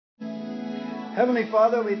Heavenly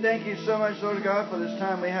Father, we thank you so much, Lord God, for this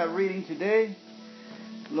time we have reading today.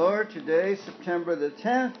 Lord, today, September the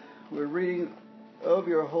 10th, we're reading of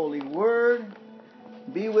your holy word.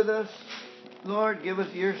 Be with us. Lord, give us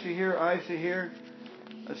ears to hear, eyes to hear,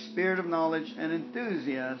 a spirit of knowledge and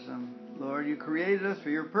enthusiasm. Lord, you created us for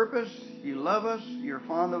your purpose. You love us. You're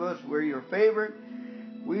fond of us. We're your favorite.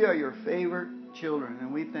 We are your favorite children,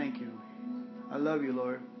 and we thank you. I love you,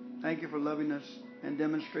 Lord. Thank you for loving us and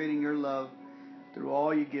demonstrating your love through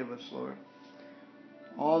all you give us, Lord.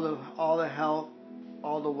 All the health,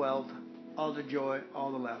 all the wealth, all the joy,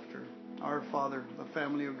 all the laughter. Our Father, the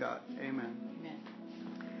family of God. Amen. Amen.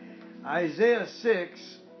 Isaiah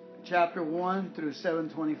 6, chapter 1 through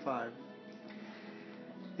 725.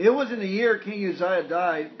 It was in the year King Uzziah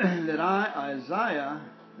died that I, Isaiah,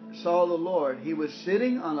 saw the Lord. He was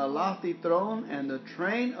sitting on a lofty throne, and the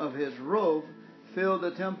train of his robe filled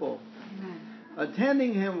the temple. Amen.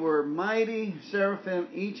 Attending him were mighty seraphim,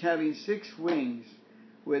 each having 6 wings.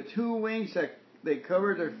 With 2 wings they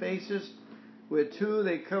covered their faces, with 2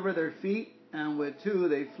 they covered their feet, and with 2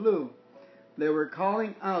 they flew. They were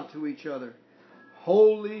calling out to each other,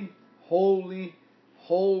 "Holy, holy,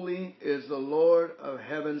 holy is the Lord of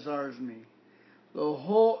heaven's army. The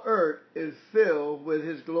whole earth is filled with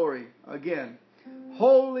his glory." Again,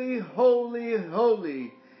 "Holy, holy,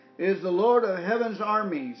 holy is the Lord of heaven's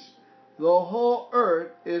armies. The whole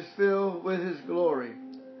earth is filled with his glory."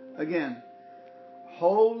 Again,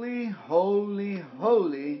 "Holy, holy,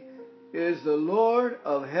 holy is the Lord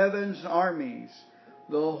of heaven's armies.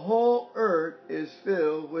 The whole earth is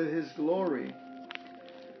filled with his glory."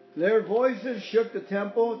 Their voices shook the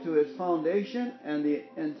temple to its foundation, and the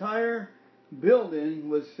entire building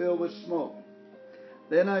was filled with smoke.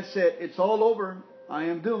 Then I said, "It's all over. I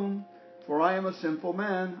am doomed. For I am a sinful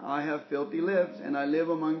man. I have filthy lips, and I live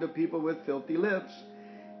among the people with filthy lips.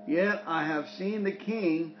 Yet I have seen the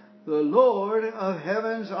King, the Lord of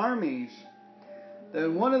heaven's armies."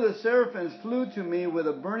 Then one of the seraphims flew to me with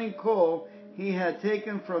a burning coal he had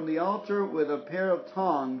taken from the altar with a pair of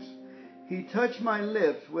tongs. He touched my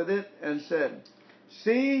lips with it and said,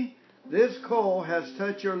 "See, this coal has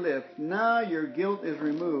touched your lips. Now your guilt is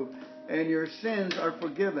removed, and your sins are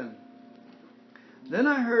forgiven." Then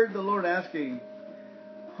I heard the Lord asking,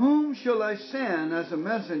 "Whom shall I send as a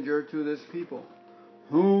messenger to this people?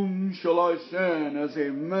 Whom shall I send as a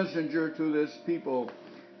messenger to this people?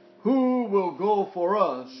 Who will go for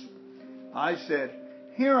us?" I said,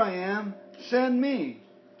 "Here I am, send me."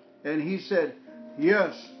 And he said,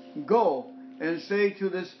 "Yes, go and say to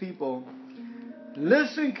this people,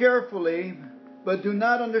 listen carefully, but do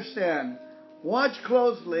not understand. Watch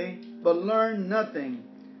closely, but learn nothing.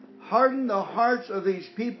 Harden the hearts of these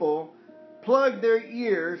people, plug their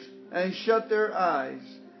ears, and shut their eyes.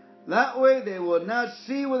 That way they will not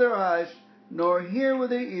see with their eyes, nor hear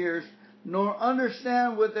with their ears, nor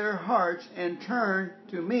understand with their hearts, and turn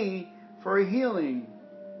to me for healing."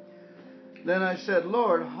 Then I said,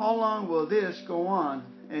 "Lord, how long will this go on?"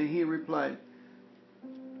 And he replied,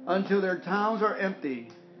 "Until their towns are empty,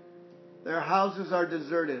 their houses are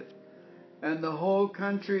deserted, and the whole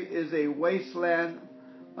country is a wasteland,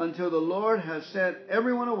 until the Lord has sent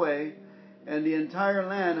everyone away, and the entire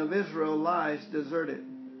land of Israel lies deserted.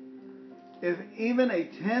 If even a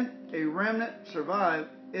tenth, a remnant, survive,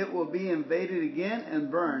 it will be invaded again and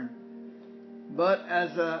burned. But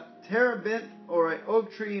as a terebinth or an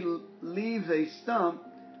oak tree leaves a stump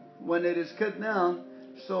when it is cut down,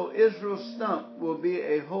 so Israel's stump will be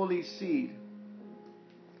a holy seed."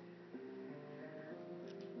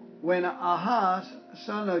 When Ahaz,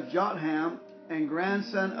 son of Jotham, and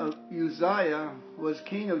grandson of Uzziah, was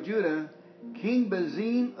king of Judah, King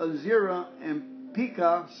Bazin of Zerah and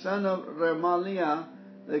Pekah, son of Remaliah,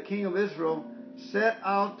 the king of Israel, set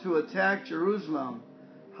out to attack Jerusalem.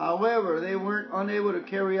 However, they weren't unable to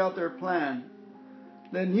carry out their plan.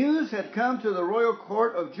 The news had come to the royal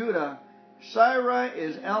court of Judah, "Syria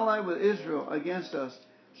is allied with Israel against us."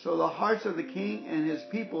 So the hearts of the king and his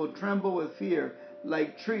people trembled with fear,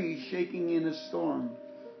 like trees shaking in a storm.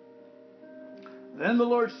 Then the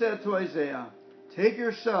Lord said to Isaiah, "Take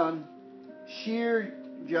your son,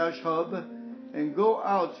 Shear-Jashub, and go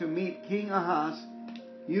out to meet King Ahaz.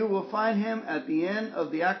 You will find him at the end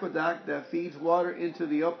of the aqueduct that feeds water into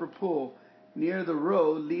the upper pool, near the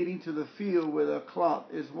road leading to the field where the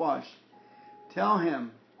cloth is washed. Tell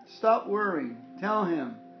him, stop worrying. Tell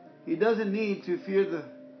him he doesn't need to fear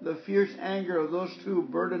the fierce anger of those 2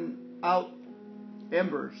 burn out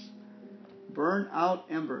embers.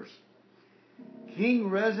 King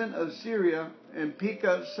Rezin of Syria and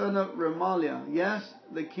Pekah, son of Remaliah. Yes,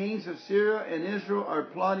 the kings of Syria and Israel are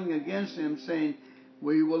plotting against him, saying,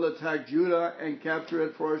 We will attack Judah and capture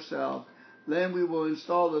it for ourselves. Then we will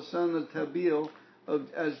install the son of Tabeel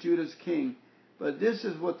as Judah's king. But this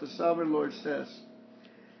is what the sovereign Lord says.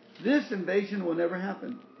 This invasion will never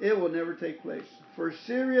happen. It will never take place. For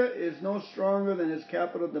Syria is no stronger than its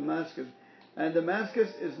capital Damascus, and Damascus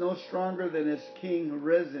is no stronger than its king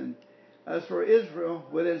Rezin. As for Israel,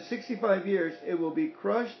 within 65 years it will be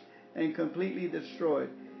crushed and completely destroyed.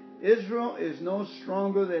 Israel is no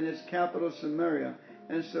stronger than its capital Samaria,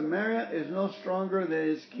 and Samaria is no stronger than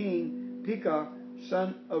its king Pekah,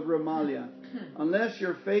 son of Remaliah. Unless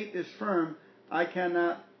your faith is firm, I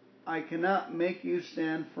cannot make you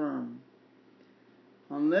stand firm.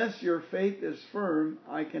 Unless your faith is firm,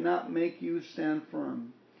 I cannot make you stand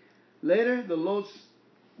firm. Later, the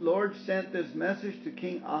Lord sent this message to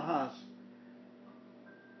King Ahaz.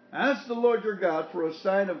 Ask the Lord your God for a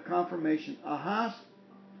sign of confirmation. Ahaz,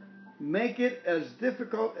 make it as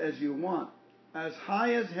difficult as you want, as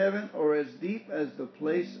high as heaven or as deep as the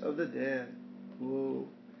place of the dead. Whoa.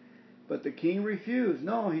 But the king refused.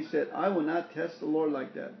 No, he said, I will not test the Lord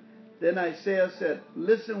like that. Then Isaiah said,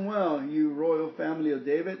 listen well, you royal family of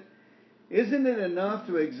David. Isn't it enough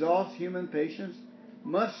to exhaust human patience?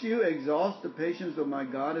 Must you exhaust the patience of my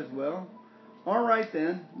God as well? All right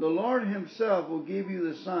then, the Lord himself will give you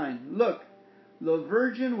the sign. Look, the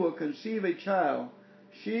virgin will conceive a child.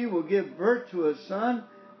 She will give birth to a son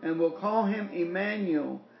and will call him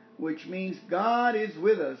Emmanuel, which means God is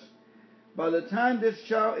with us. By the time this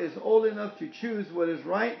child is old enough to choose what is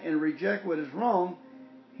right and reject what is wrong,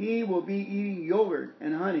 he will be eating yogurt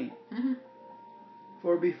and honey. Mm-hmm.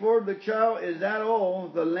 For before the child is that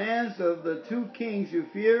old, the lands of the two kings you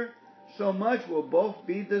fear so much will both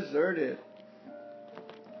be deserted.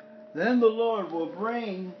 Then the Lord will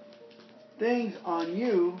bring things on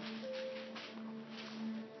you,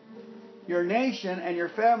 your nation, and your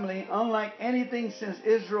family, unlike anything since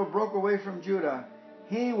Israel broke away from Judah.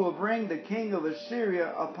 He will bring the king of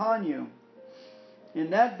Assyria upon you. In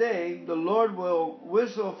that day, the Lord will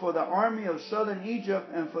whistle for the army of southern Egypt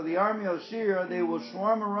and for the army of Syria. They will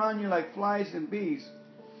swarm around you like flies and bees.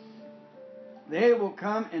 They will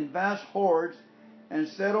come in vast hordes and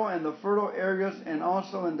settle in the fertile areas and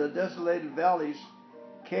also in the desolated valleys,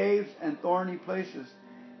 caves, and thorny places.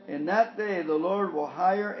 In that day, the Lord will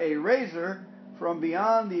hire a razor from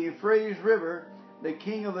beyond the Euphrates River, the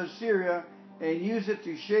king of Assyria, and use it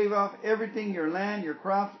to shave off everything, your land, your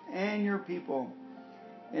crops, and your people.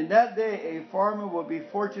 In that day, a farmer will be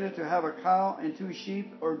fortunate to have a cow and 2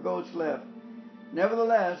 sheep or goats left.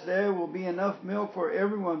 Nevertheless, there will be enough milk for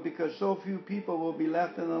everyone because so few people will be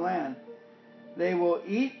left in the land. They will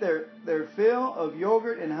eat their fill of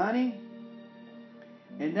yogurt and honey.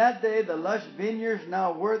 In that day, the lush vineyards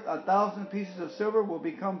now worth 1,000 pieces of silver will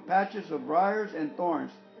become patches of briars and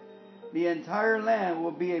thorns. The entire land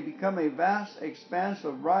will become a vast expanse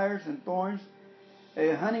of briars and thorns,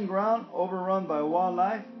 a hunting ground overrun by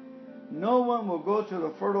wildlife. No one will go to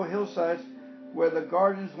the fertile hillsides where the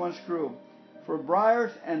gardens once grew, for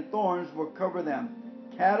briars and thorns will cover them.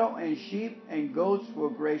 Cattle and sheep and goats will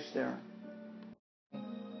graze there.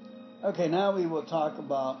 Okay, now we will talk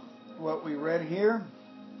about what we read here.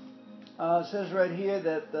 It says right here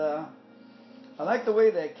that I like the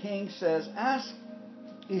way that king says,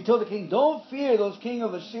 he told the king, don't fear those king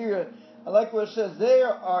of Assyria. I like what it says, they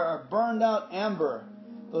are a burned out amber.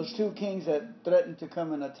 Those 2 kings that threatened to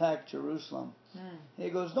come and attack Jerusalem. He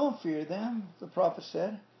goes, don't fear them, the prophet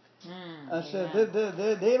said. I said,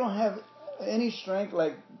 they don't have any strength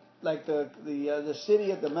like the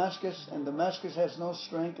city of Damascus, and Damascus has no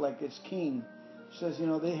strength like its king. He says,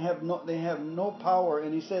 they have no power.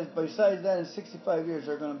 And he says, besides that, in 65 years,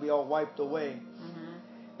 they're going to be all wiped away.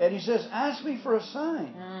 And he says, ask me for a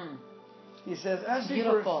sign. He says, ask me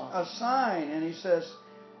for a sign. And he says,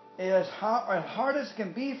 as hard as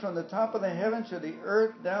can be from the top of the heaven to the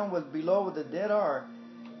earth down below where the dead are.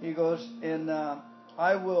 He goes, and the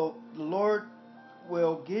Lord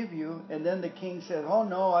will give you. And then the king says, oh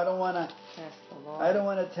no, I don't want to test the Lord. I don't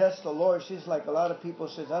want to test the Lord. She's like a lot of people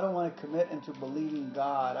says, I don't want to commit into believing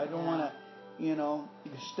God. I don't want to,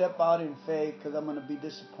 step out in faith because I'm going to be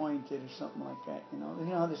disappointed or something like that.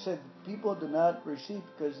 They said people do not receive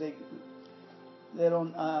because they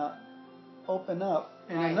don't open up.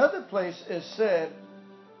 In another place it said,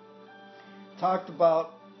 talked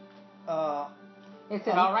about. It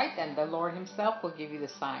said, all right then, the Lord himself will give you the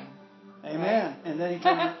sign. Amen. Right? And then he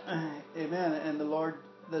told amen. And the Lord,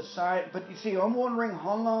 the sign. But you see, I'm wondering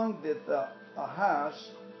how long did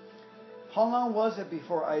Ahaz, how long was it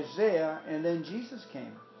before Isaiah and then Jesus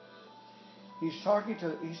came? He's talking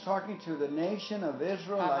to the nation of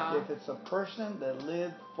Israel like if it's a person that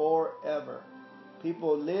lived forever.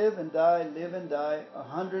 People live and die,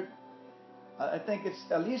 100. I think it's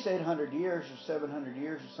at least 800 years or 700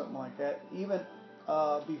 years or something like that. Even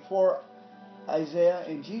before Isaiah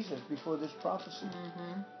and Jesus, before this prophecy.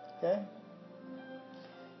 Mm-hmm. Okay?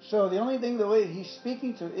 So the only thing, the way he's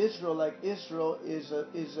speaking to Israel, like Israel is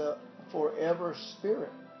a forever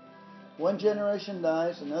spirit. One generation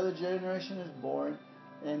dies, another generation is born,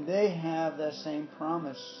 and they have that same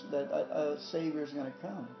promise that a Savior is going to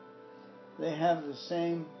come. They have the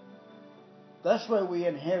same. That's why we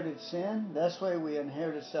inherited sin. That's why we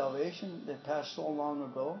inherited salvation that passed so long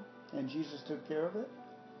ago, and Jesus took care of it.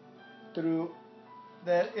 Through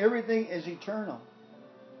that, everything is eternal.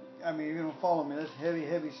 I mean, you're going to follow me. That's heavy,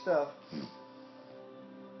 heavy stuff.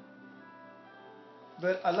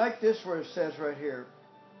 But I like this where it says right here,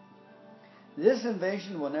 this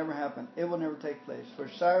invasion will never happen. It will never take place. For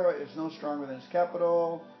Syria is no stronger than its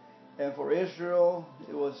capital. And for Israel,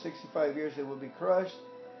 it was 65 years it will be crushed.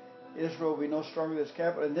 Israel will be no stronger than its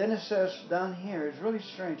capital. And then it says down here, it's really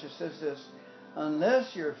strange. It says this,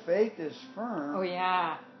 unless your faith is firm. Oh,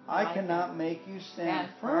 yeah. I cannot make you stand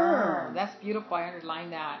firm. That's beautiful. I underline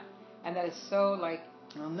that. And that is so like...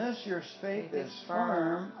 Unless your faith is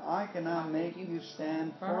firm, I cannot make you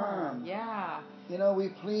stand firm. Yeah. You know, we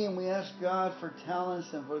plead and we ask God for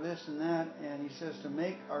talents and for this and that, and He says to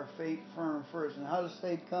make our faith firm first. And how does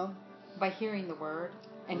faith come? By hearing the Word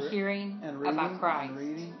and hearing and reading, about Christ. And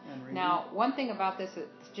reading. Now, one thing about this that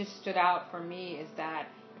just stood out for me is that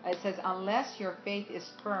it says, unless your faith is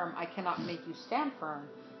firm, I cannot make you stand firm.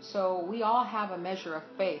 So we all have a measure of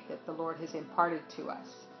faith that the Lord has imparted to us.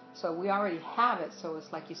 So we already have it. So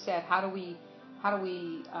it's like you said, how do we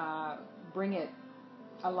bring it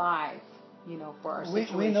alive, for our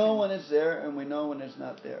situation? We know when it's there and we know when it's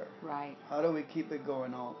not there. Right. How do we keep it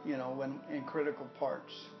going on, when in critical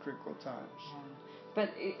parts, critical times? Yeah. But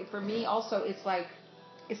for me also, it's like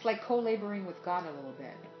co-laboring with God a little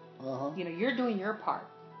bit. Uh-huh. You're doing your part.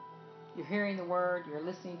 You're hearing the Word, you're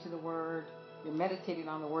listening to the Word, you're meditating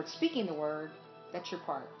on the Word, speaking the Word. That's your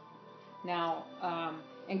part. Now,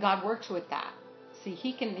 and God works with that. See,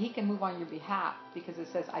 He can move on your behalf because it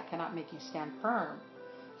says, I cannot make you stand firm.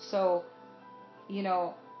 So, you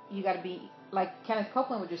got to be, like Kenneth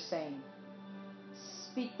Copeland was just saying,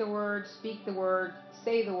 speak the Word,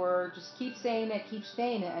 say the Word, just keep saying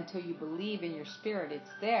it until you believe in your spirit it's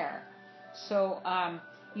there. So,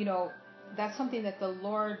 that's something that the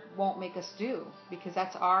Lord won't make us do because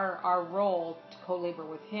that's our role to co-labor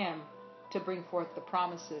with Him to bring forth the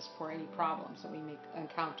promises for any problems that we may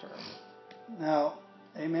encounter. Now,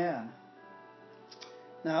 amen.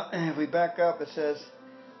 Now, if we back up, it says,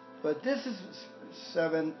 but this is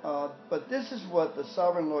what the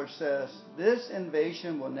sovereign Lord says. This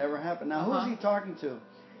invasion will never happen. Now, who is He talking to?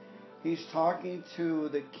 He's talking to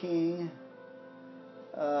the king,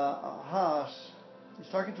 Ahaz. He's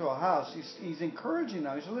talking to Ahaz. He's encouraging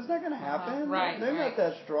them. He says, it's not going to happen. Right, They're not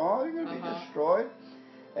that strong. They're going to be destroyed.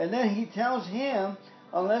 And then he tells him,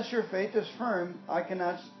 unless your faith is firm, I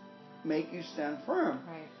cannot make you stand firm.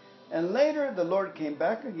 Right. And later the Lord came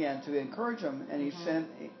back again to encourage him, and He sent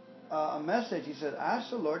a message. He said,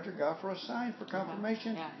 ask the Lord your God for a sign, for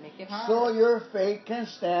confirmation, make it hard. so your faith can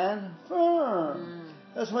stand firm.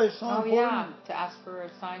 That's why it's so important. Yeah, to ask for a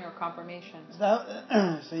sign or confirmation.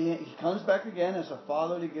 Now, see, He comes back again as a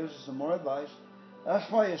father that gives us some more advice.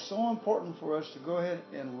 That's why it's so important for us to go ahead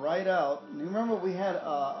and write out. And you remember we had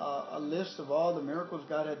a list of all the miracles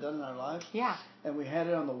God had done in our lives? Yeah. And we had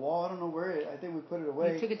it on the wall. I don't know where. I think we put it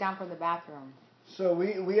away. We took it down from the bathroom. So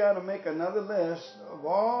we ought to make another list of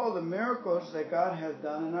all the miracles that God has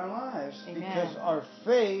done in our lives. Amen. Because our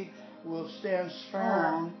faith will stand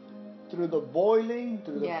strong through the boiling,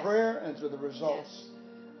 through the prayer, and through the results.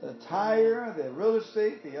 Yes. The tire, the real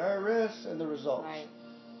estate, the IRS, and the results. Right.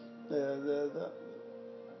 The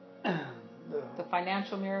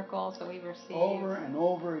financial miracles that we've received. Over and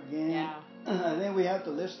over again. Yeah. I think we have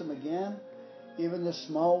to list them again. Even the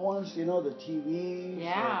small ones, the TVs.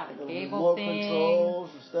 Yeah, the cable remote controls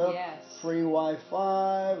and stuff. Yes. Free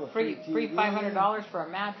Wi-Fi. Free TV. $500 for a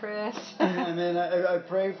mattress. And then I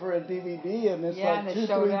prayed for a DVD, and it's like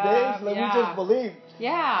 2-3 days. We just believed.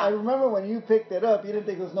 Yeah. I remember when you picked it up, you didn't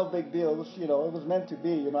think it was no big deal. It was, it was meant to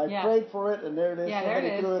be. I prayed for it, and there it is. Yeah,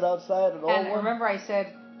 Somebody threw it outside. And remember, I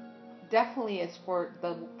said, definitely it's for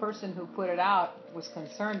the person who put it out was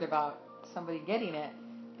concerned about somebody getting it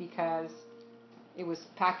because it was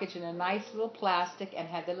packaged in a nice little plastic and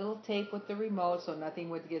had the little tape with the remote so nothing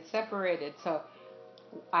would get separated. So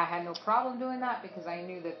I had no problem doing that because I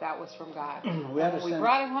knew that was from God. When we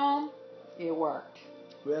brought it home, it worked.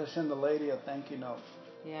 We had to send the lady a thank you note.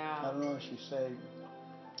 Yeah. I don't know if she saved.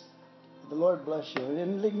 the Lord bless you.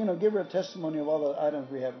 And, you know, give her a testimony of all the items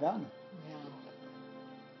we have gotten. Yeah.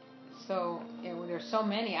 So there's so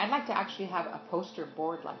many. I'd like to actually have a poster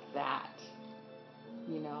board like that.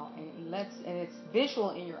 You know, and it's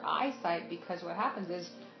visual in your eyesight, because what happens is,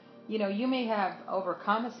 you know, you may have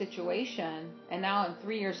overcome a situation, and now in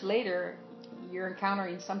 3 years later, you're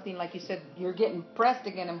encountering something like you said, you're getting pressed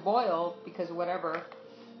again and boiled because of whatever,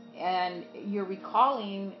 and you're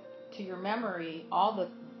recalling to your memory all the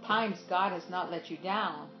times God has not let you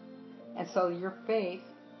down, and so your faith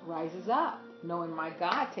rises up, knowing my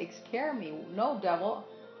God takes care of me. No, devil,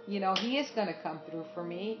 you know, He is going to come through for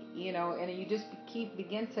me, you know, and you just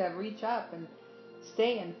begin to reach up and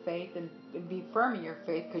stay in faith and be firm in your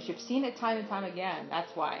faith, because you've seen it time and time again.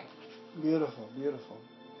 That's why. Beautiful, beautiful.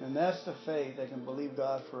 And that's the faith that can believe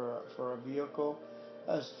God for a vehicle.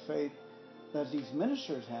 That's the faith that these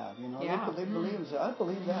ministers have. You know, Yeah. they believe and say, I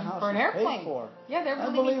believe that house for an is airplane. paid for. Yeah, they're I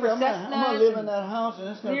believing believe for I'm going to live in that house and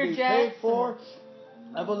it's going to be paid for.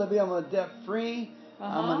 I believe I'm debt free.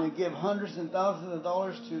 I'm going to give hundreds and thousands of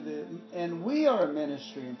dollars and we are a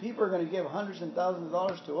ministry, and people are going to give hundreds and thousands of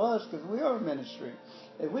dollars to us because we are a ministry.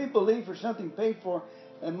 If we believe for something paid for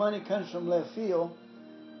and money comes from left field,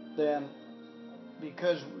 then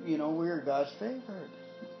because, you know, we are God's favorite.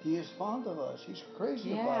 He is fond of us. He's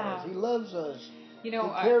crazy about us. He loves us. You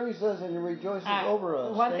know, He carries us and He rejoices over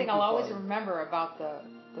us. One thing I'll always remember about the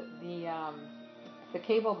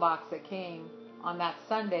cable box that came on that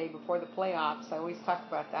Sunday before the playoffs. I always talk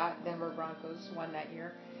about that. Denver Broncos won that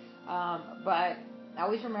year. But I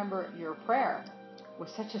always remember your prayer was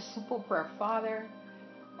such a simple prayer. Father,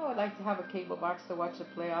 I would like to have a cable box to watch the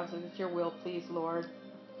playoffs. If it's your will, please, Lord.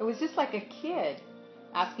 It was just like a kid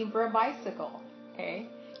asking for a bicycle. Okay?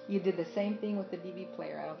 You did the same thing with the DVD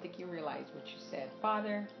player. I don't think you realized what you said.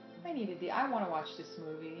 Father, I want to watch this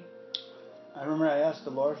movie. I remember I asked the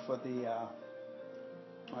Lord for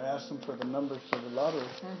I asked Him for the numbers for the lottery.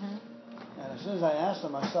 Mm-hmm. And as soon as I asked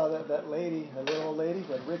Him, I saw that lady, that little old lady,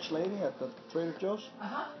 that rich lady at the Trader Joe's.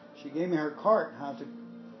 Uh-huh. She gave me her cart.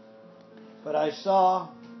 But I saw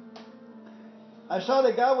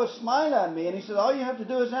that God was smiling at me, and He said, all you have to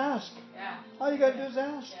do is ask. Yeah. All you got to do is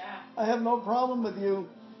ask. Yeah. I have no problem with you,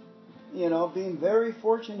 you know, being very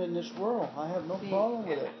fortunate in this world. I have no problem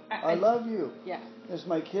with it. I love you. Yeah. Because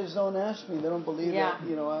my kids don't ask me. They don't believe that,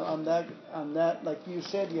 you know, I'm that, like you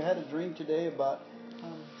said, you had a dream today about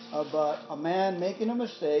a man making a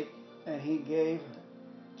mistake, and he gave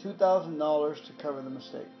 $2,000 to cover the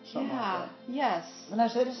mistake. Something like that. Yes. And I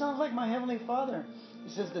said, it sounds like my Heavenly Father. He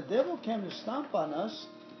says, the devil came to stomp on us,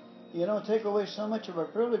 you know, take away so much of our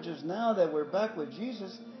privileges. Now that we're back with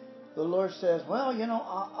Jesus, the Lord says, well, you know,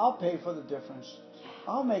 I'll pay for the difference.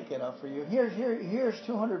 I'll make it up for you. Here's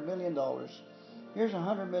 $200 million. Here's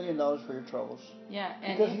 $100 million for your troubles. Yeah.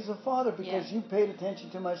 Because He's a Father. Because you paid attention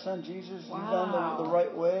to my son Jesus. You've gone the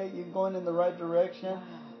right way. You're going in the right direction. Wow.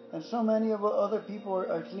 And so many of other people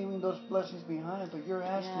are leaving those blessings behind, but you're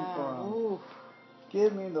asking for them. Oof.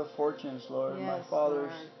 Give me the fortunes, Lord. Yes, my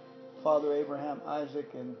father's father, Abraham, Isaac,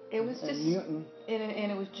 and Newton.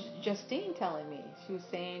 And it was Justine telling me. She was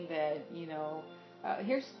saying that, you know,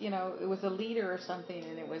 it was a leader or something,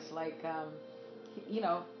 and it was like, you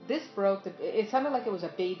know, this broke. It sounded like it was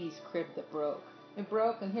a baby's crib that broke. It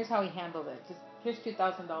broke, and here's how he handled it. Here's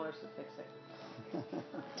 $2,000 to fix it.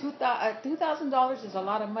 $2,000 is a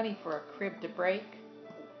lot of money for a crib to break.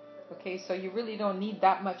 Okay, so you really don't need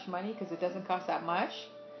that much money because it doesn't cost that much.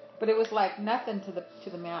 But it was like nothing to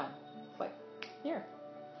the man. It's like, here,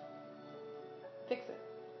 fix it.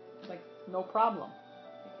 It's like, no problem.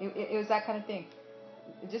 It was that kind of thing.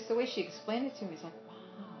 Just the way she explained it to me, it's like, wow,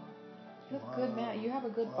 you have a good man. You have a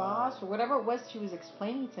good boss, or whatever it was she was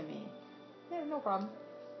explaining to me. Yeah, no problem.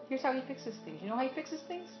 Here's how he fixes things. You know how he fixes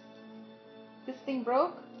things? This thing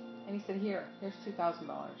broke, and he said, here's $2,000. And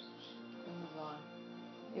moved on.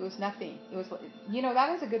 It was nothing. It was, you know,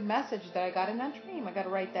 that is a good message that I got in that dream. I got to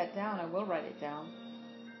write that down. I will write it down.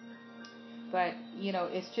 But, you know,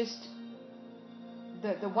 it's just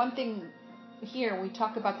the one thing here, we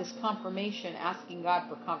talk about this confirmation, asking God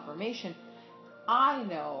for confirmation. I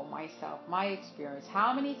know myself, my experience,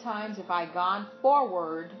 how many times have I gone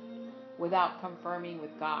forward without confirming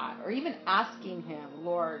with God, or even asking Him,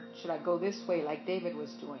 Lord, should I go this way like David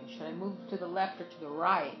was doing? Should I move to the left or to the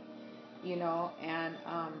right? You know, and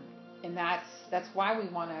that's why we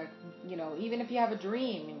want to, you know, even if you have a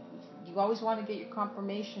dream, you always want to get your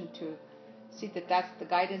confirmation to see that that's the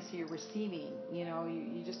guidance you're receiving. You know,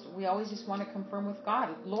 we always just want to confirm with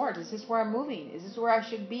God, Lord, is this where I'm moving? Is this where I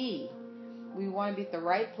should be? We want to be at the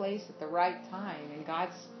right place at the right time in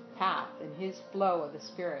God's path, in His flow of the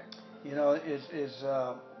Spirit. You know,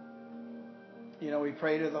 we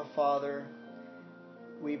pray to the Father.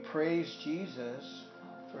 We praise Jesus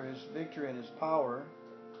for his victory and his power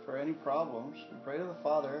for any problems. We pray to the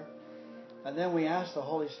Father. And then we ask the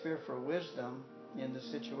Holy Spirit for wisdom in the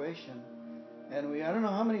situation. And I don't know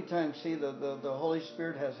how many times, the Holy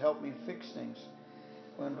Spirit has helped me fix things.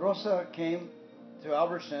 When Rosa came to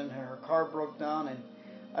Albertson, her car broke down, and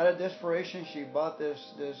out of desperation, she bought this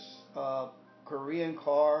Korean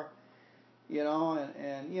car,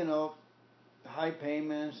 and high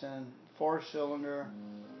payments and 4-cylinder,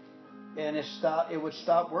 and it would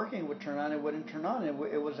stop working. It would turn on, it wouldn't turn on. It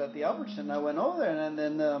was at the Albertson. I went over there, and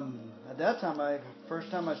then at that time,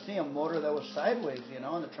 first time I see a motor that was sideways, and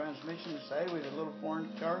the transmission is sideways, a little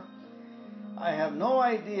foreign car. I have no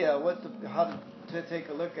idea how to take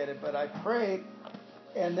a look at it, but I prayed.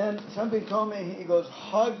 And then somebody told me, he goes,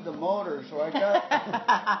 hug the motor. So I got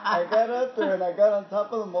I got up there and I got on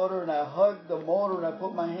top of the motor and I hugged the motor and I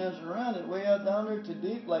put my hands around it way out down there to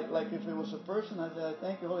deep, like if it was a person. I said, I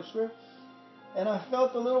thank you, Holy Spirit. And I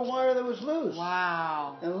felt the little wire that was loose.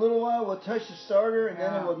 Wow. And a little wire would touch the starter and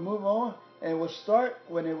then it would move on and it would start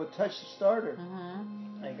when it would touch the starter.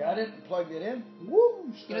 Mm-hmm. I got it and plugged it in.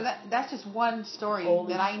 Woo! That's just one story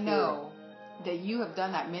Holy that I Spirit. know. That you have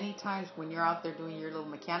done that many times when you're out there doing your little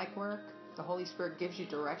mechanic work. The Holy Spirit gives you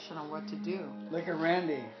direction on what to do. Look at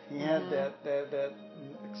Randy. He had that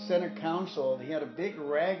center console. He had a big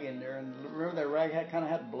rag in there, and remember that rag kind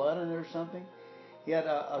of had blood in it or something. He had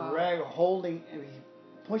a rag holding. And he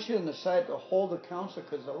pushed it in the side to hold the console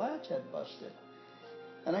because the latch had busted.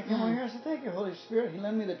 And I came over here and I said, "Thank you, Holy Spirit." He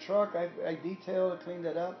lent me the truck. I detailed and cleaned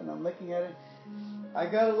it up, and I'm looking at it. I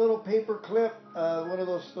got a little paper clip, one of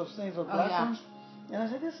those things with black ones, and I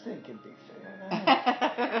said, "This thing can be fixed."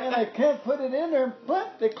 And I can't put it in there,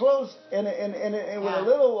 but they closed, and with a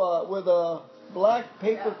little with a black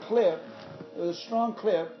paper clip, it was a strong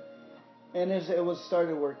clip, and it was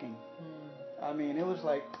started working. I mean, it was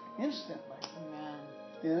like instant,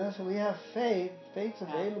 so we have faith. Faith's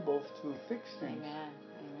available to fix things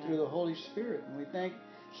through the Holy Spirit, and we thank.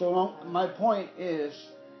 So my point is,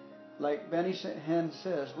 like Benny Hinn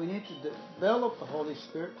says, we need to develop the Holy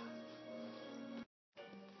Spirit.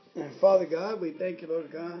 And Father God, we thank you, Lord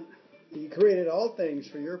God. You created all things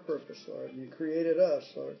for your purpose, Lord. You created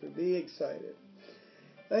us, Lord, to be excited.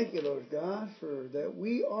 Thank you, Lord God, for that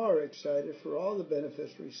we are excited for all the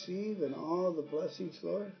benefits received and all the blessings,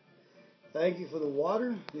 Lord. Thank you for the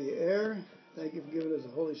water, the air. Thank you for giving us the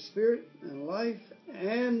Holy Spirit and life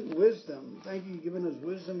and wisdom. Thank you for giving us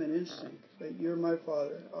wisdom and instinct that you're my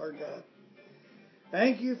Father, our God.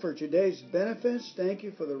 Thank you for today's benefits. Thank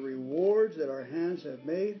you for the rewards that our hands have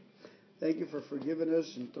made. Thank you for forgiving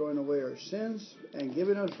us and throwing away our sins and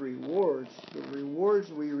giving us rewards. The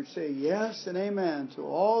rewards, we say yes and amen to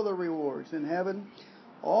all the rewards in heaven,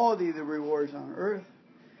 all the rewards on earth,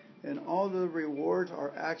 and all the rewards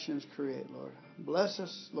our actions create, Lord. Bless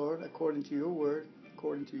us, Lord, according to your word,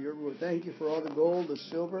 according to your word. Thank you for all the gold, the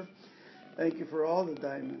silver. Thank you for all the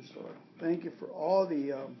diamonds, Lord. Thank you for all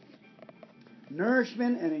the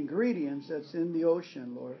nourishment and ingredients that's in the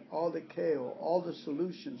ocean, Lord. All the kale, all the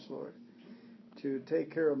solutions, Lord, to take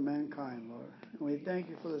care of mankind, Lord. And we thank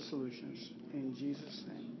you for the solutions. In Jesus'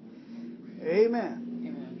 name. Amen.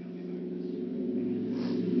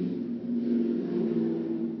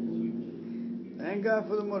 Thank God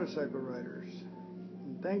for the motorcycle riders.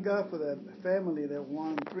 And thank God for that family that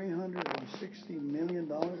won $360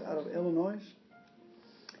 million out of Illinois.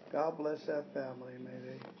 God bless that family. May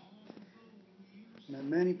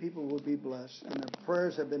many people will be blessed, and their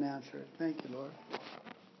prayers have been answered. Thank you, Lord.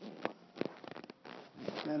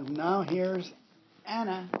 And now here's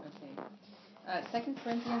Anna. Okay. 2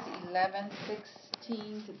 Corinthians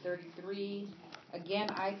 11:16-33. Again,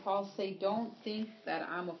 I, Paul, say, don't think that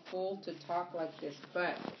I'm a fool to talk like this,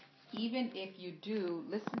 but even if you do,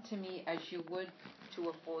 listen to me as you would to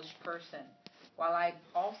a foolish person. While I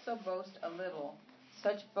also boast a little,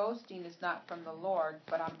 such boasting is not from the Lord,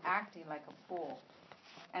 but I'm acting like a fool.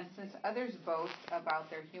 And since others boast about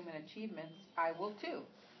their human achievements, I will too.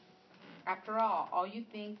 After all, you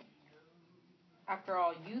think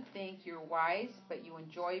you're wise, but you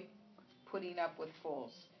enjoy putting up with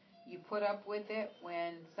fools. You put up with it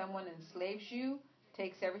when someone enslaves you,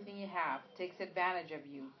 takes everything you have, takes advantage of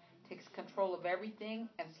you, takes control of everything,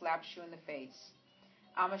 and slaps you in the face.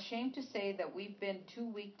 I'm ashamed to say that we've been too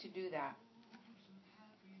weak to do that.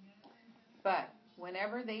 But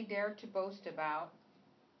whatever they dare to boast about,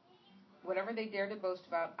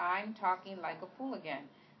 I'm talking like a fool again.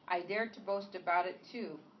 I dare to boast about it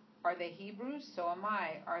too. Are they Hebrews? So am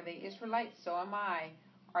I. Are they Israelites? So am I.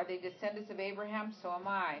 Are they descendants of Abraham? So am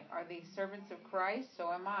I. Are they servants of Christ?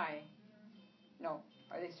 So am I. No.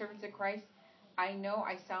 Are they servants of Christ? I know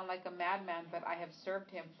I sound like a madman, but I have served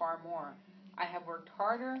him far more. I have worked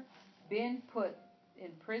harder, been put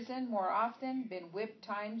in prison more often, been whipped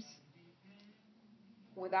times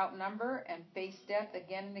without number, and faced death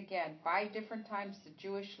again and again. 5 different times the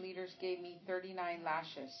Jewish leaders gave me 39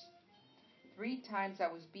 lashes. 3 times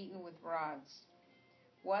I was beaten with rods.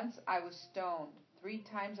 Once I was stoned. 3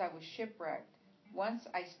 times I was shipwrecked. Once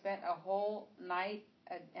I spent a whole night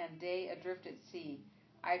and day adrift at sea.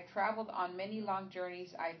 I have traveled on many long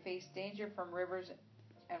journeys. I faced danger from rivers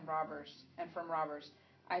and from robbers.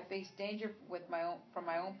 I faced danger from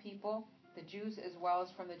my own people, the Jews as well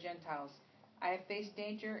as from the Gentiles. I have faced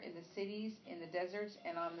danger in the cities, in the deserts,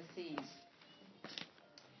 and on the seas.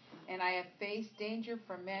 And I have faced danger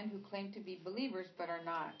from men who claim to be believers but are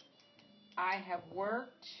not. I have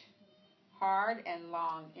worked hard and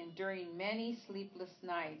long, enduring many sleepless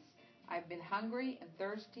nights. I've been hungry and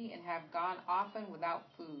thirsty and have gone often without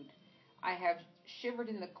food. I have shivered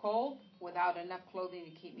in the cold without enough clothing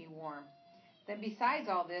to keep me warm. Then besides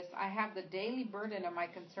all this, I have the daily burden of my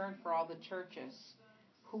concern for all the churches.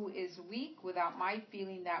 Who is weak without my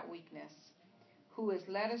feeling that weakness? Who is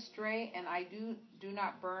led astray, and I do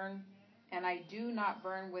not burn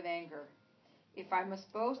with anger. If I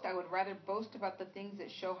must boast, I would rather boast about the things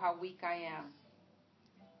that show how weak I am.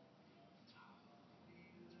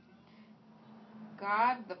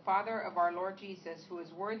 God, the Father of our Lord Jesus, who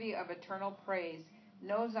is worthy of eternal praise,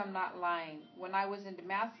 knows I'm not lying. When I was in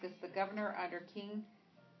Damascus, the governor under King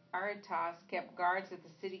Aretas kept guards at the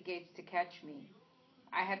city gates to catch me.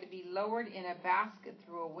 I had to be lowered in a basket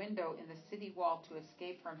through a window in the city wall to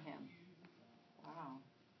escape from him. Wow.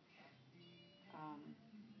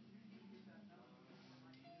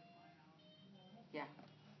 Yeah,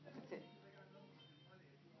 that's it.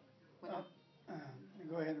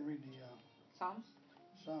 Go ahead and read the Psalms?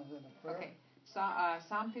 Psalms and the prayer. Okay. So,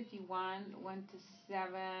 Psalm 51, 1 to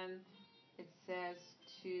 7, it says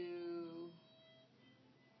to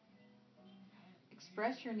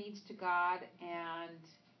express your needs to God and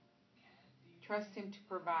trust Him to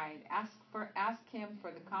provide. Ask Him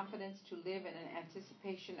for the confidence to live in an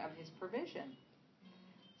anticipation of His provision.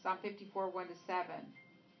 Psalm 54, 1 to 7.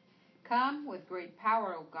 Come with great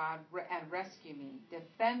power, O God, and rescue me.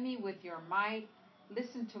 Defend me with your might.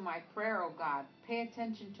 Listen to my prayer, O God. Pay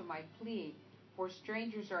attention to my plea, for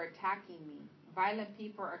strangers are attacking me. Violent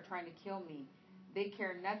people are trying to kill me. They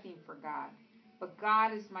care nothing for God. But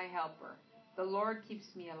God is my helper. The Lord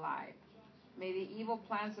keeps me alive. May the evil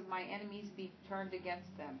plans of my enemies be turned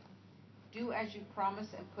against them. Do as you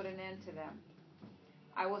promise and put an end to them.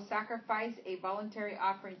 I will sacrifice a voluntary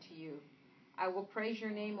offering to you. I will praise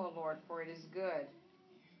your name, O Lord, for it is good.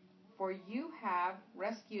 For you have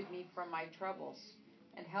rescued me from my troubles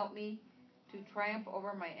and helped me to triumph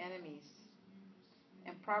over my enemies.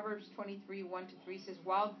 And Proverbs 23, 1 to 3 says,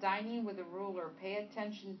 while dining with a ruler, pay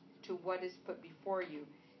attention to what is put before you.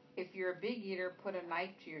 If you're a big eater, put a knife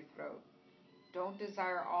to your throat. Don't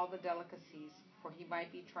desire all the delicacies, for he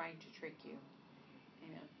might be trying to trick you.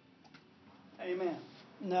 Amen. Amen.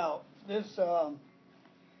 Now, this psalm,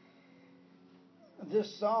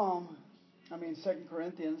 2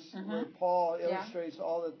 Corinthians, where Paul illustrates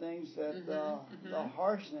all the things that the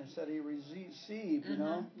harshness that he received, you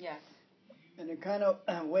know. Yes. And it kind of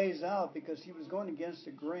weighs out because he was going against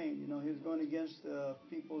the grain. You know, he was going against the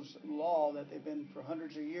people's law that they've been for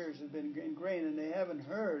hundreds of years have been ingrained, and they haven't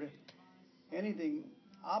heard anything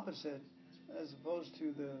opposite as opposed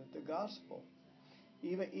to the gospel.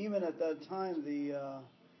 Even at that time, the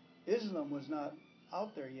Islam was not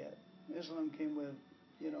out there yet. Islam came with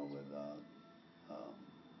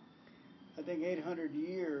I think 800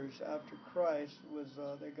 years after Christ was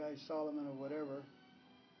that guy Solomon or whatever.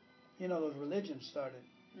 You know, those religions started.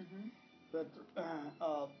 But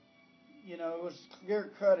it was clear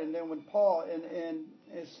cut. And then when Paul and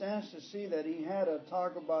it stands to see that he had to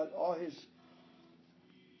talk about all his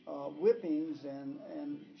whippings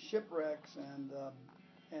and shipwrecks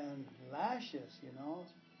and lashes,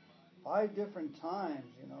 5 different times,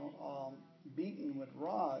 beaten with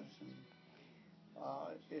rods. And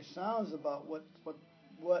it sounds about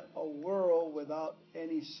what a world without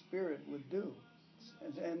any spirit would do.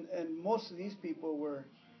 And most of these people were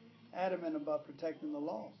adamant about protecting the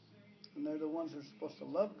law. And they're the ones who are supposed to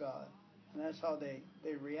love God. And that's how they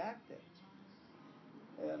reacted.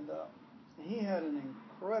 And he had an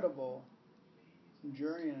incredible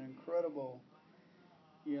journey, an incredible,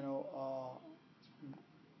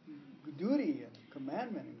 duty and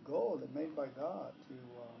commandment and goal that made by God to,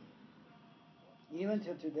 even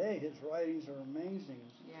to today, his writings are amazing.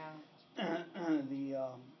 Yeah.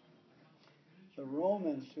 the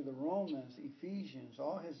Romans, Ephesians,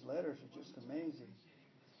 all his letters are just amazing.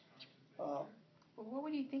 Well, what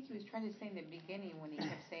would you think he was trying to say in the beginning when he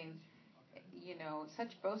kept saying,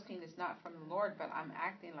 such boasting is not from the Lord, but I'm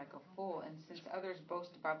acting like a fool, and since others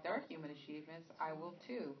boast about their human achievements, I will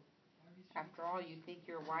too. After all, you think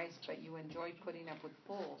you're wise, but you enjoy putting up with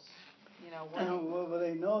fools. Well,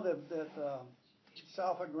 they know that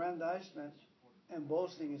self-aggrandizement and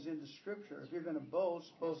boasting is in the Scripture. If you're going to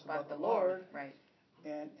boast about the Lord. Right.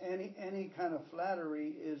 And any kind of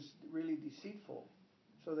flattery is really deceitful.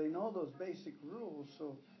 So they know those basic rules.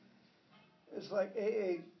 So it's like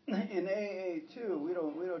AA. In AA too, we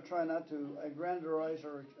don't try not to aggrandize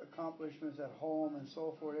our accomplishments at home and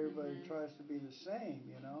so forth. Everybody tries to be the same,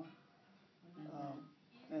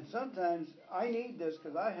 and sometimes I need this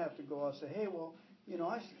because I have to go out and say, hey, well,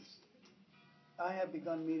 I have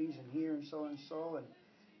begun meetings in here and so, and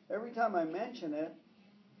every time I mention it,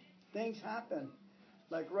 things happen.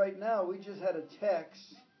 Like right now, we just had a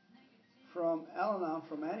text from Al-Anon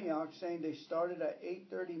from Antioch saying they started at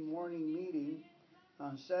 8:30 morning meeting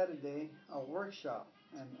on Saturday, a workshop,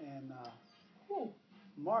 and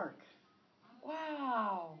Mark.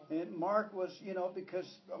 Wow. And Mark was,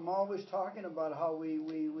 because I'm always talking about how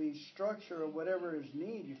we structure whatever is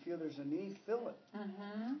need. You feel there's a need, fill it.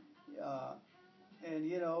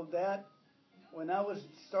 And that when I was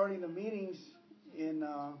starting the meetings in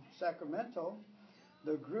Sacramento,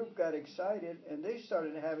 the group got excited and they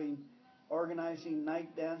started organizing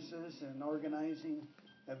night dances and organizing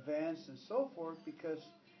events and so forth because,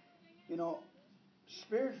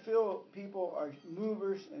 Spirit-filled people are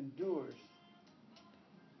movers and doers.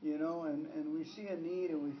 And we see a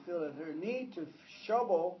need and we feel that there's a need to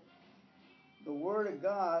shovel the Word of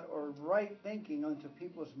God or right thinking onto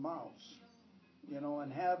people's mouths,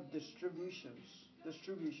 and have distributions.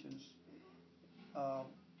 I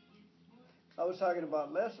was talking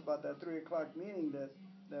about Les about that 3 o'clock meeting that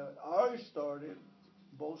I started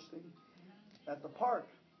boasting at the park.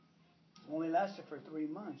 Only lasted for 3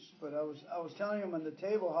 months, but I was telling him on the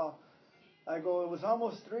table how it was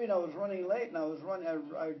almost 3 and I was running late and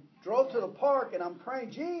I drove to the park and I'm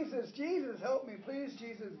praying, Jesus, help me, please,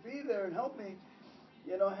 Jesus, be there and help me,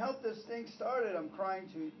 help this thing started. I'm crying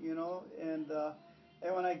to, and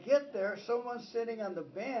when I get there, someone's sitting on the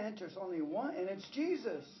bench. There's only one, and it's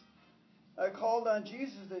Jesus. I called on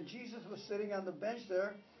Jesus, and Jesus was sitting on the bench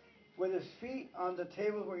there with his feet on the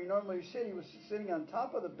table where you normally sit. He was sitting on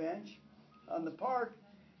top of the bench on the park,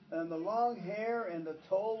 and the long hair and the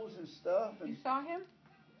toes and stuff. And you saw him?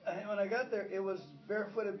 And when I got there, it was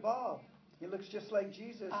Barefooted Bob. He looks just like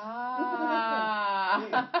Jesus. Ah.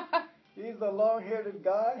 He's the long-haired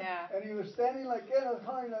guy. Yeah. And he was standing like that. I was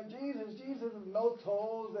calling out Jesus with no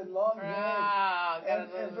toes and long hair. And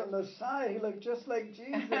from the side, he looked just like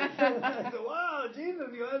Jesus. I said, wow,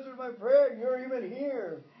 Jesus, you answered my prayer. You're even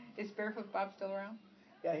here. Is Barefoot Bob still around?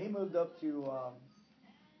 Yeah, he moved up to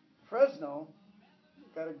Fresno.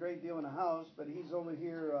 Got a great deal in a house, but he's over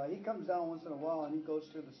here. He comes down once in a while, and he goes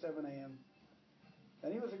to the 7 a.m.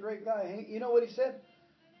 And he was a great guy. You know what he said?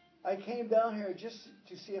 I came down here just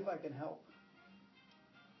to see if I can help.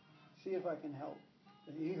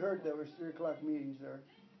 And he heard there was 3 o'clock meetings there.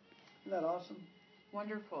 Isn't that awesome?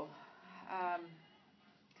 Wonderful.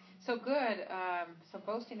 So good. So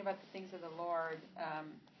boasting about the things of the Lord.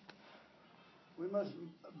 We must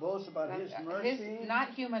boast about His mercy. Not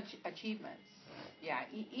human achievements. Yeah.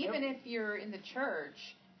 Even if you're in the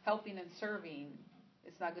church helping and serving,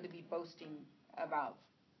 it's not going to be boasting about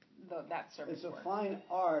that service. It's a fine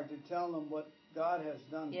art to tell them what God has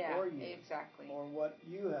done for you. Exactly. Or what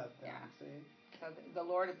you have done, see? So the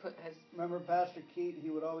Lord has... Remember Pastor Keith,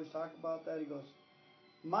 he would always talk about that. He goes,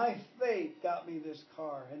 my faith got me this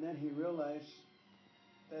car. And then he realized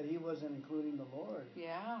that he wasn't including the Lord.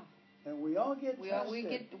 Yeah. And we all get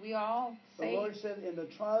tested. We all the Lord said in the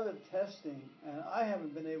trial of testing, and I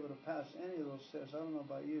haven't been able to pass any of those tests. I don't know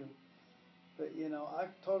about you. But, I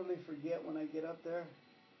totally forget when I get up there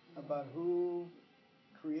about who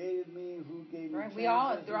created me, who gave me chances. We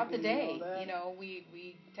all, throughout the day,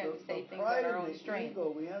 we tend to say things on our own strength. Ego,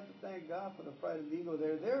 we have to thank God for the pride and the ego.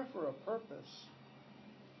 They're there for a purpose,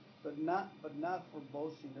 but not for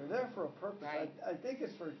boasting. They're there for a purpose. Right. I think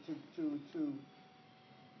it's for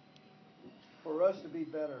us to be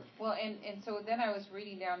better. Well, and so then I was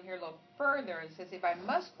reading down here a little further, and it says, if I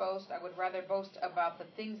must boast, I would rather boast about the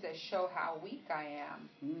things that show how weak I am.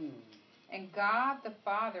 And God, the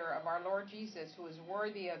Father of our Lord Jesus, who is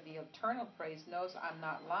worthy of the eternal praise, knows I'm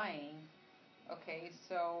not lying. Okay,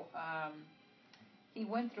 so he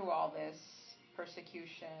went through all this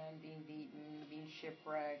persecution, being beaten, being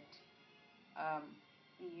shipwrecked.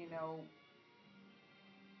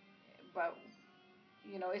 but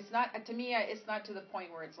it's not to me. It's not to the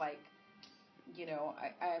point where it's like,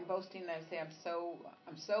 I'm boasting and I say I'm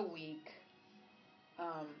so weak.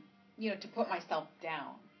 To put myself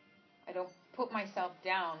down. I don't put myself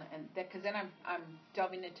down, and because then I'm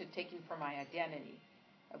delving into taking for my identity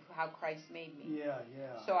of how Christ made me. Yeah.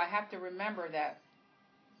 So I have to remember that,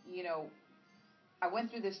 I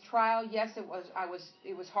went through this trial. Yes, it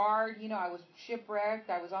was hard. I was shipwrecked.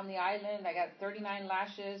 I was on the island. I got 39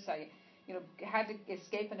 lashes. I, had to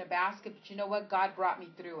escape in a basket. But you know what? God brought me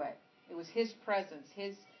through it. It was His presence,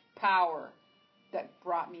 His power that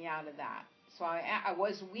brought me out of that. So I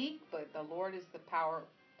was weak, but the Lord is the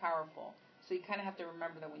powerful. So you kind of have to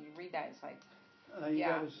remember that when you read that, it's like, you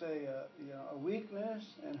got to say, a weakness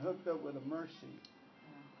and hooked up with a mercy.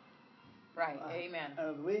 Right. Amen.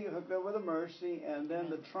 The weak hooked up with a mercy, and then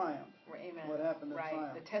the triumph. Amen. What happened? The right.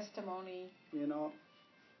 triumph. The testimony.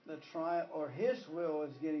 The triumph, or His will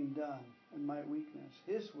is getting done in my weakness.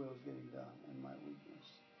 His will is getting done in my weakness.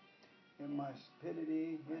 In my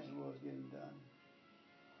stupidity, His will is getting done.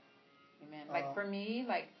 Amen. Like for me,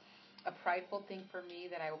 like a prideful thing for me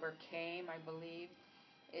that I overcame, I believe,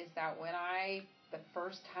 is that the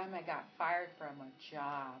first time I got fired from a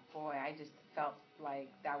job, boy, I just felt like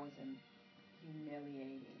that was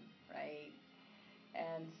humiliating, right?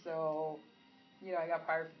 And so, I got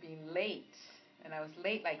fired for being late. And I was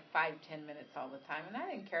late like 5-10 minutes all the time. And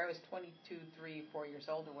I didn't care. I was 22, 3, 4 years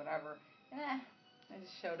old or whatever. I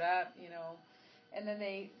just showed up, And then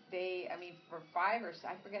they for 5 or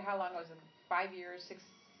I forget how long I was, 5 years, 6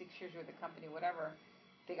 years with the company, whatever.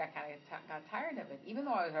 They got tired of it. Even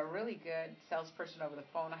though I was a really good salesperson over the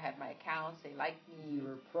phone, I had my accounts. They liked me. You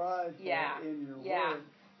were prideful in your word.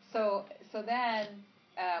 So then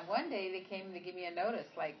one day they came to give me a notice,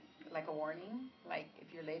 like a warning, like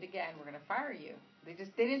if you're late again, we're going to fire you. They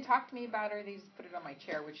didn't talk to me about it. They just put it on my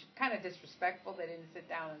chair, which is kind of disrespectful. They didn't sit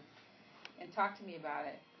down and talk to me about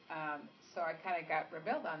it. So I kind of got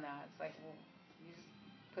rebelled on that. It's like, well, you just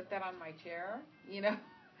put that on my chair,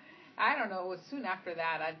 I don't know. It was soon after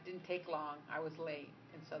that. It didn't take long. I was late,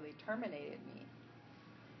 and so they terminated me.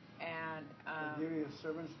 And they give you a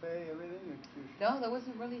severance pay, everything? No, there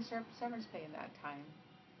wasn't really severance pay in that time.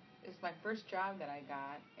 It was my first job that I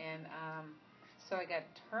got, and so I got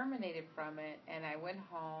terminated from it, and I went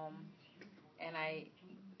home, and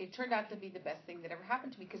it turned out to be the best thing that ever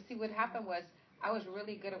happened to me. Because see, what happened was I was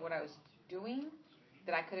really good at what I was doing,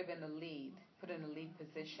 that I could have been put in a lead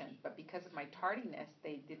position, but because of my tardiness,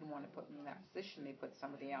 they didn't want to put me in that position. They put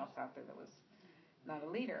somebody else out there that was not a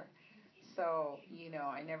leader. So,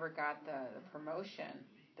 I never got the promotion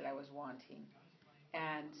that I was wanting.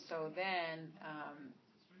 And so then,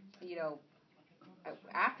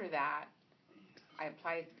 after that, I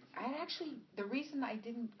applied. The reason I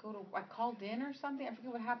didn't I called in or something, I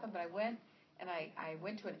forget what happened, but I went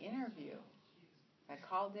to an interview. I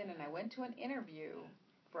called in and I went to an interview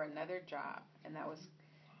for another job, and that was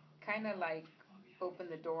kind of like opened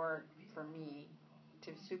the door for me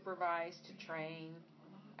to supervise, to train,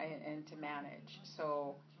 and to manage.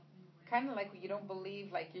 So kind of like you don't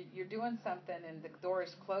believe, like you're doing something and the door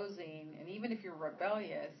is closing, and even if you're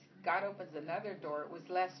rebellious, God opens another door. It was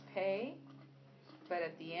less pay, but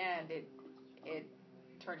at the end it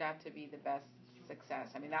turned out to be the best success.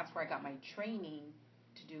 That's where I got my training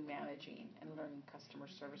to do managing and learning customer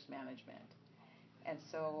service management. And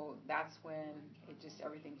so that's when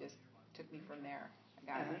everything just took me from there.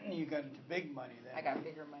 You got into big money then. I got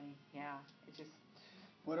bigger money, yeah.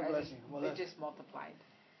 What a blessing. It just multiplied.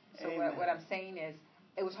 So what I'm saying is,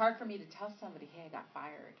 it was hard for me to tell somebody, hey, I got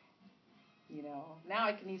fired. Now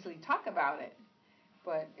I can easily talk about it.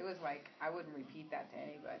 But it was like, I wouldn't repeat that to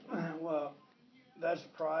anybody. Well, that's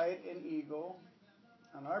pride and ego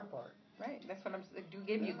on our part. Right. That's what you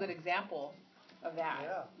gave me a good example of that.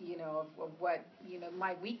 Yeah. Of what,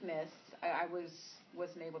 my weakness, I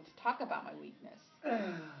wasn't able to talk about my weakness.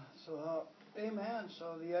 So, amen.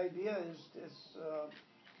 So the idea is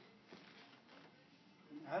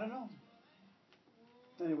I don't know.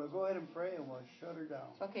 Anyway, go ahead and pray and we'll shut her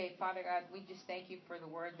down. Okay, Father God, we just thank you for the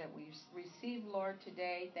word that we received, Lord,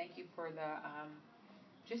 today. Thank you for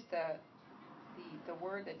the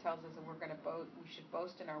word that tells us that we should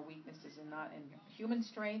boast in our weaknesses and not in human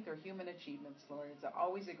strength or human achievements, Lord. It's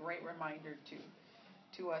always a great reminder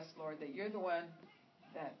to us, Lord, that you're the one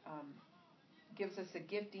that gives us the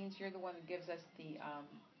giftings. You're the one that gives us the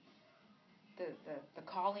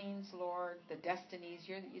callings, Lord, the destinies.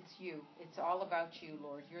 It's you. It's all about you,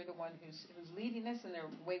 Lord. You're the one who's leading us in the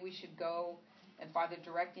way we should go, And Father,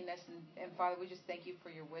 directing us. And Father, we just thank you for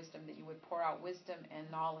your wisdom, that you would pour out wisdom and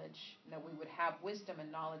knowledge, and that we would have wisdom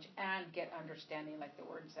and knowledge and get understanding like the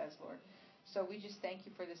word says, Lord. So we just thank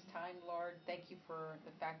you for this time, Lord. Thank you for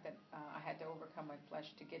the fact that I had to overcome my flesh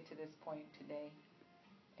to get to this point today.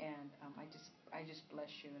 And I just bless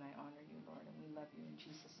you and I honor you, Lord. And we love you in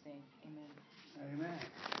Jesus' name. Amen. Amen.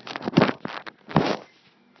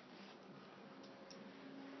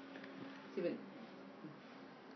 Steven.